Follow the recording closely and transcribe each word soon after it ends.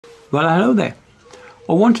Well, hello there.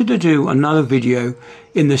 I wanted to do another video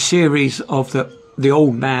in the series of the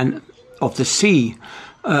Old Man of the Sea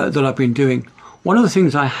that I've been doing. One of the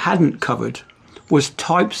things I hadn't covered was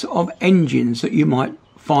types of engines that you might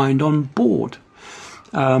find on board.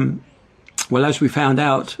 Well, as we found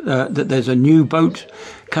out that there's a new boat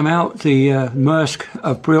come out, the Maersk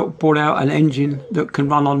have brought out an engine that can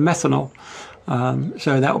run on methanol.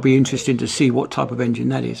 So that will be interesting to see what type of engine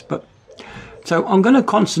that is. So I'm going to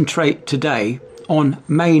concentrate today on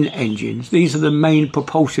main engines. These are the main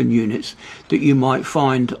propulsion units that you might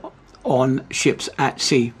find on ships at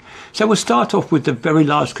sea. So we'll start off with the very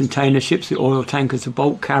large container ships, the oil tankers, the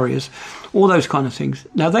bulk carriers, all those kind of things.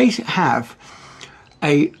 Now they have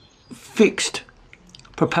a fixed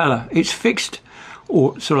propeller. It's fixed,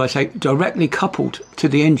 or shall I say, directly coupled to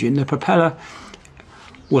the engine. The propeller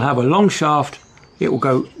will have a long shaft. It will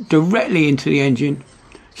go directly into the engine.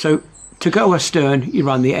 So to go astern, you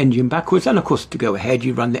run the engine backwards, and of course to go ahead,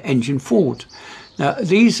 you run the engine forward. Now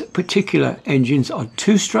these particular engines are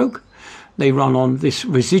two-stroke. They run on this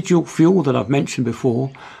residual fuel that I've mentioned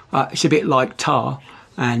before. It's a bit like tar,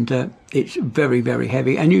 and it's very, very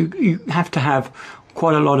heavy. And you have to have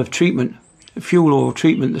quite a lot of treatment, fuel oil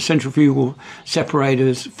treatment, the centrifugal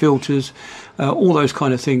separators, filters, all those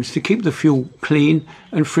kind of things to keep the fuel clean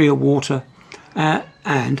and free of water.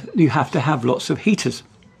 And you have to have lots of heaters.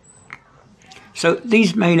 So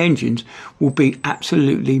these main engines will be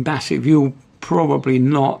absolutely massive. You'll probably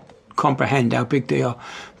not comprehend how big they are,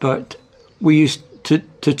 but we used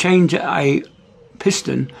to change a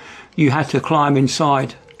piston, you had to climb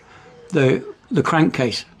inside the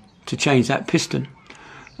crankcase to change that piston.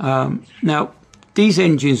 Now these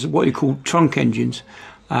engines are what you call trunk engines,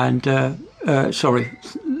 and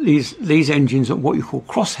these engines are what you call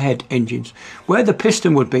crosshead engines. Where the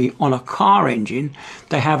piston would be on a car engine,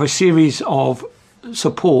 they have a series of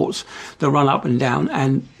supports that run up and down,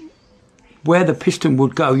 and where the piston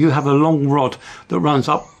would go, you have a long rod that runs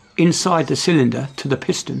up inside the cylinder to the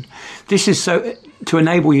piston. This is so to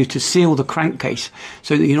enable you to seal the crankcase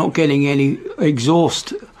so that you're not getting any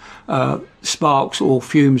exhaust sparks or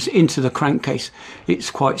fumes into the crankcase.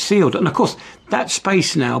 It's quite sealed, and of course that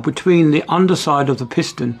space now between the underside of the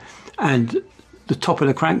piston and the top of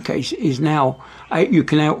the crankcase is now you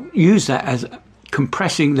can now use that as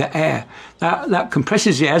compressing the air. That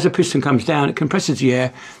compresses the air. As the piston comes down, it compresses the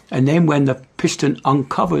air, and then when the piston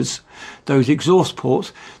uncovers those exhaust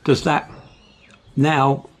ports, does that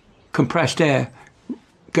now compressed air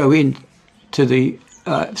go in to the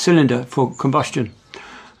cylinder for combustion.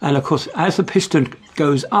 And of course, as the piston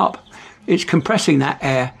goes up, it's compressing that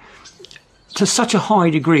air to such a high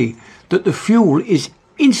degree that the fuel is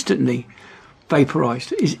instantly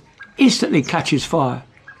vaporized, is instantly catches fire.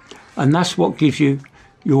 And that's what gives you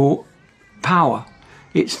your power.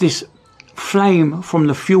 It's this flame from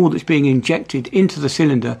the fuel that's being injected into the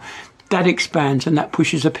cylinder that expands, and that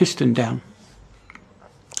pushes the piston down.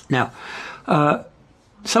 Now,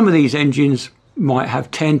 some of these engines might have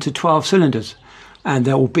 10 to 12 cylinders, and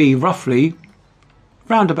there will be roughly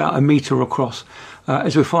round about a metre across.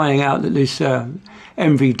 As we're finding out that this MV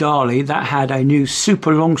Dali, that had a new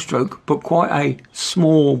super long stroke, but quite a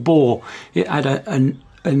small bore. It had a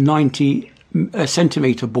 90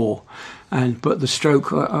 centimetre bore, but the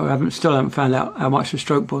stroke, I still haven't found out how much the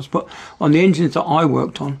stroke was. But on the engines that I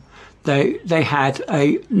worked on, they had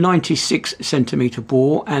a 96 centimetre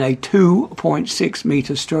bore and a 2.6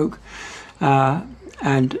 metre stroke,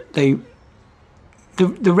 and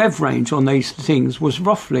the rev range on these things was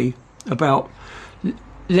roughly about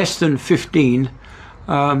less than 15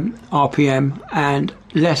 RPM and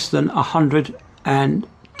less than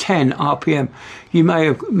 110 RPM. You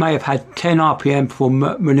may have had 10 RPM for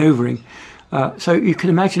manoeuvring. So you can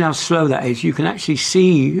imagine how slow that is. You can actually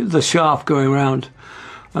see the shaft going around.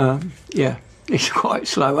 Yeah, it's quite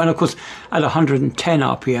slow. And of course, at 110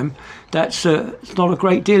 RPM, that's it's not a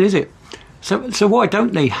great deal, is it? So why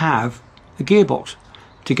don't they have a gearbox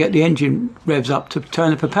to get the engine revs up to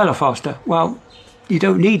turn the propeller faster? Well, you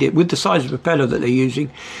don't need it with the size of the propeller that they're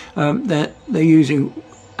using. They're using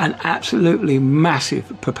an absolutely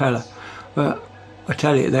massive propeller. But I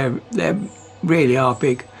tell you, they really are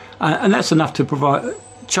big, and that's enough to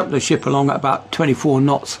chuck the ship along at about 24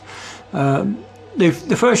 knots.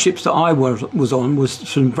 The first ships that I was on was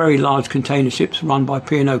some very large container ships run by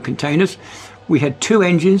P&O Containers. We had 2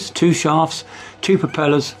 engines, 2 shafts, 2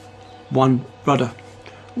 propellers, 1 rudder,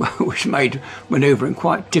 which made manoeuvring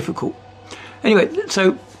quite difficult. Anyway,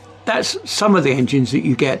 so that's some of the engines that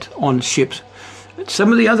you get on ships.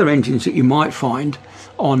 Some of the other engines that you might find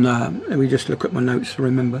on, let me just look at my notes to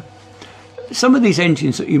remember. Some of these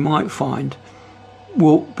engines that you might find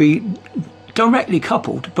will be directly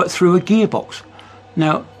coupled, but through a gearbox.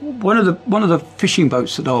 Now, one of the fishing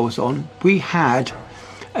boats that I was on, we had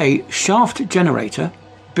a shaft generator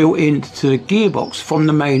built into the gearbox from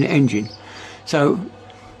the main engine. So,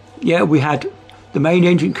 yeah, we had the main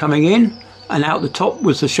engine coming in, and out the top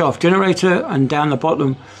was the shaft generator, and down the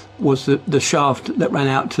bottom was the shaft that ran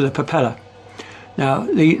out to the propeller. Now,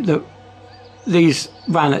 these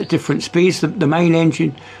ran at different speeds. The main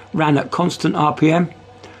engine ran at constant RPM.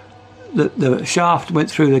 The shaft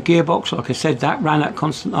went through the gearbox, like I said, that ran at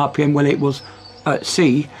constant RPM when it was at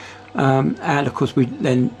sea, and of course we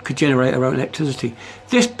then could generate our own electricity.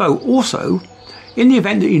 This boat also, in the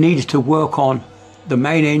event that you needed to work on the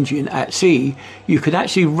main engine at sea, you could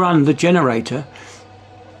actually run the generator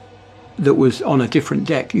that was on a different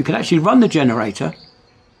deck. You could actually run the generator.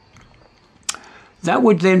 That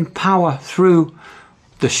would then power through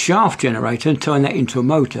the shaft generator and turn that into a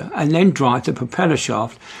motor, and then drive the propeller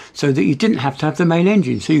shaft, so that you didn't have to have the main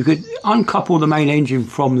engine. So you could uncouple the main engine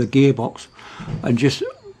from the gearbox and just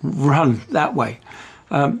run that way.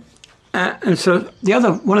 And so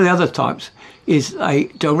one of the other types is a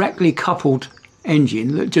directly coupled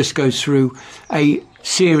engine that just goes through a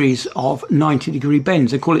series of 90-degree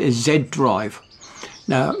bends. They call it a Z drive.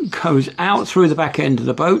 Now, it goes out through the back end of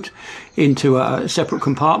the boat into a separate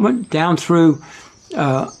compartment, down through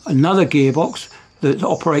another gearbox that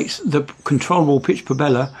operates the controllable pitch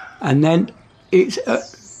propeller, and then it's a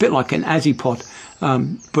bit like an Azipod,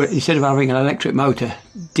 but instead of having an electric motor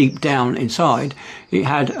deep down inside, it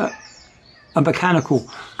had a mechanical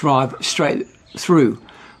drive straight through.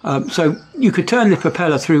 So you could turn the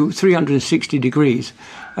propeller through 360 degrees,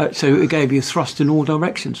 so it gave you thrust in all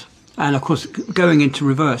directions. And of course, going into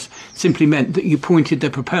reverse simply meant that you pointed the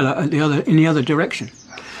propeller at in the other direction.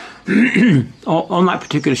 On that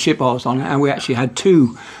particular ship I was on, and we actually had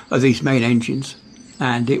two of these main engines,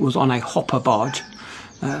 and it was on a hopper barge.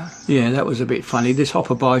 Yeah, that was a bit funny. This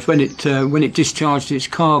hopper barge, when it discharged its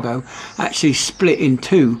cargo, actually split in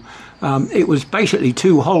two. It was basically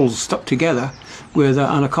two holes stuck together with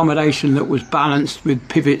an accommodation that was balanced with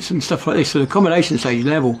pivots and stuff like this. So the accommodation stayed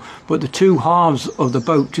level, but the two halves of the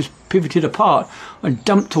boat just pivoted apart and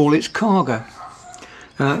dumped all its cargo.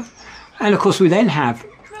 And of course, we then have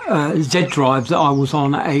Z drives that I was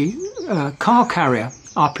on a car carrier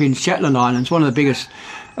up in Shetland Islands, one of the biggest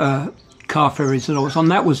car ferries that I was on.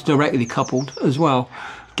 That was directly coupled as well,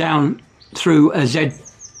 down through a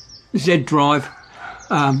Z drive,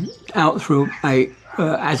 out through a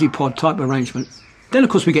Azipod type arrangement. Then of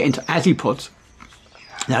course we get into Azipods.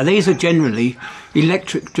 Now these are generally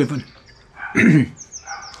electric driven.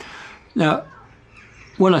 Now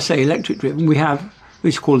when I say electric driven, we have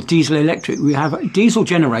it's called diesel electric. We have diesel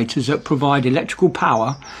generators that provide electrical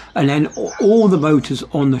power, and then all the motors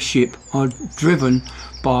on the ship are driven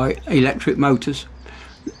by electric motors.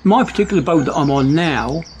 My particular boat that I'm on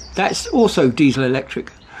now, that's also diesel electric.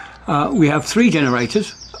 We have 3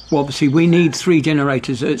 generators. Well, obviously we need 3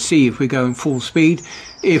 generators at sea if we're going full speed.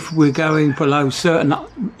 If we're going below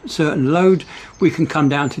certain load, we can come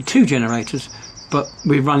down to 2 generators, but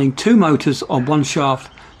we're running 2 motors on 1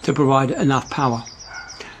 shaft to provide enough power.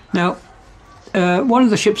 Now, one of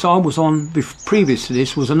the ships I was on previous to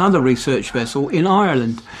this was another research vessel in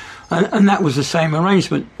Ireland, and that was the same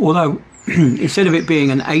arrangement, although instead of it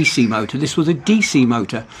being an AC motor, this was a DC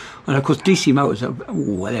motor. And of course DC motors are,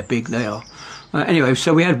 oh, they're big, they are. Anyway,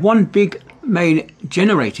 so we had one big main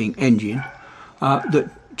generating engine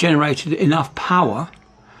that generated enough power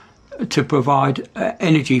to provide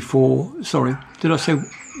energy for, sorry, did I say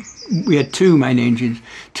we had 2 main engines?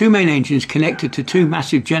 2 main engines connected to 2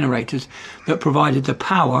 massive generators that provided the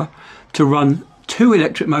power to run 2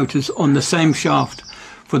 electric motors on the same shaft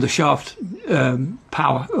for the shaft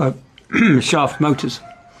power, shaft motors.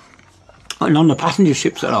 And on the passenger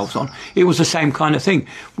ships that I was on, it was the same kind of thing.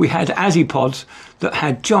 We had Azipods that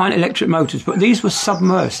had giant electric motors, but these were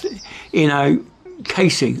submersed in a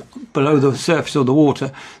casing below the surface of the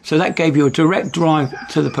water, so that gave you a direct drive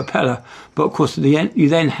to the propeller. But of course, you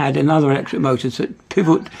then had another electric motor that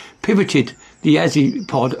pivoted the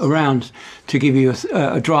Azipod around to give you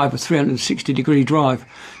a drive, a 360-degree drive,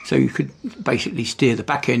 so you could basically steer the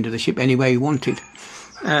back end of the ship any way you wanted.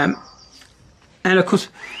 And of course,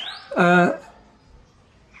 there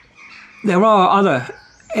are other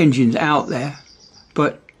engines out there,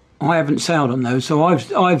 but I haven't sailed on those, so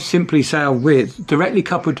I've simply sailed with directly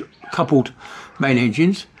coupled main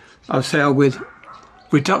engines. I've sailed with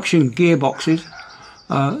reduction gearboxes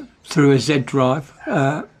through a Z drive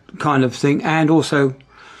kind of thing, and also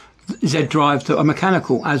Z drives that are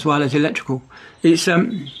mechanical as well as electrical. It's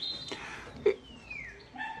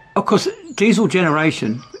of course, Diesel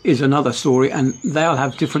generation is another story, and they'll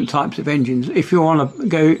have different types of engines. If you want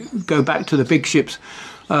to go back to the big ships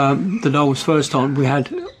that I was first on, we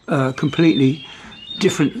had a completely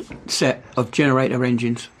different set of generator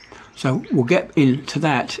engines. So we'll get into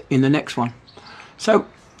that in the next one. So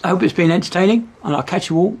I hope it's been entertaining, and I'll catch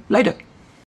you all later.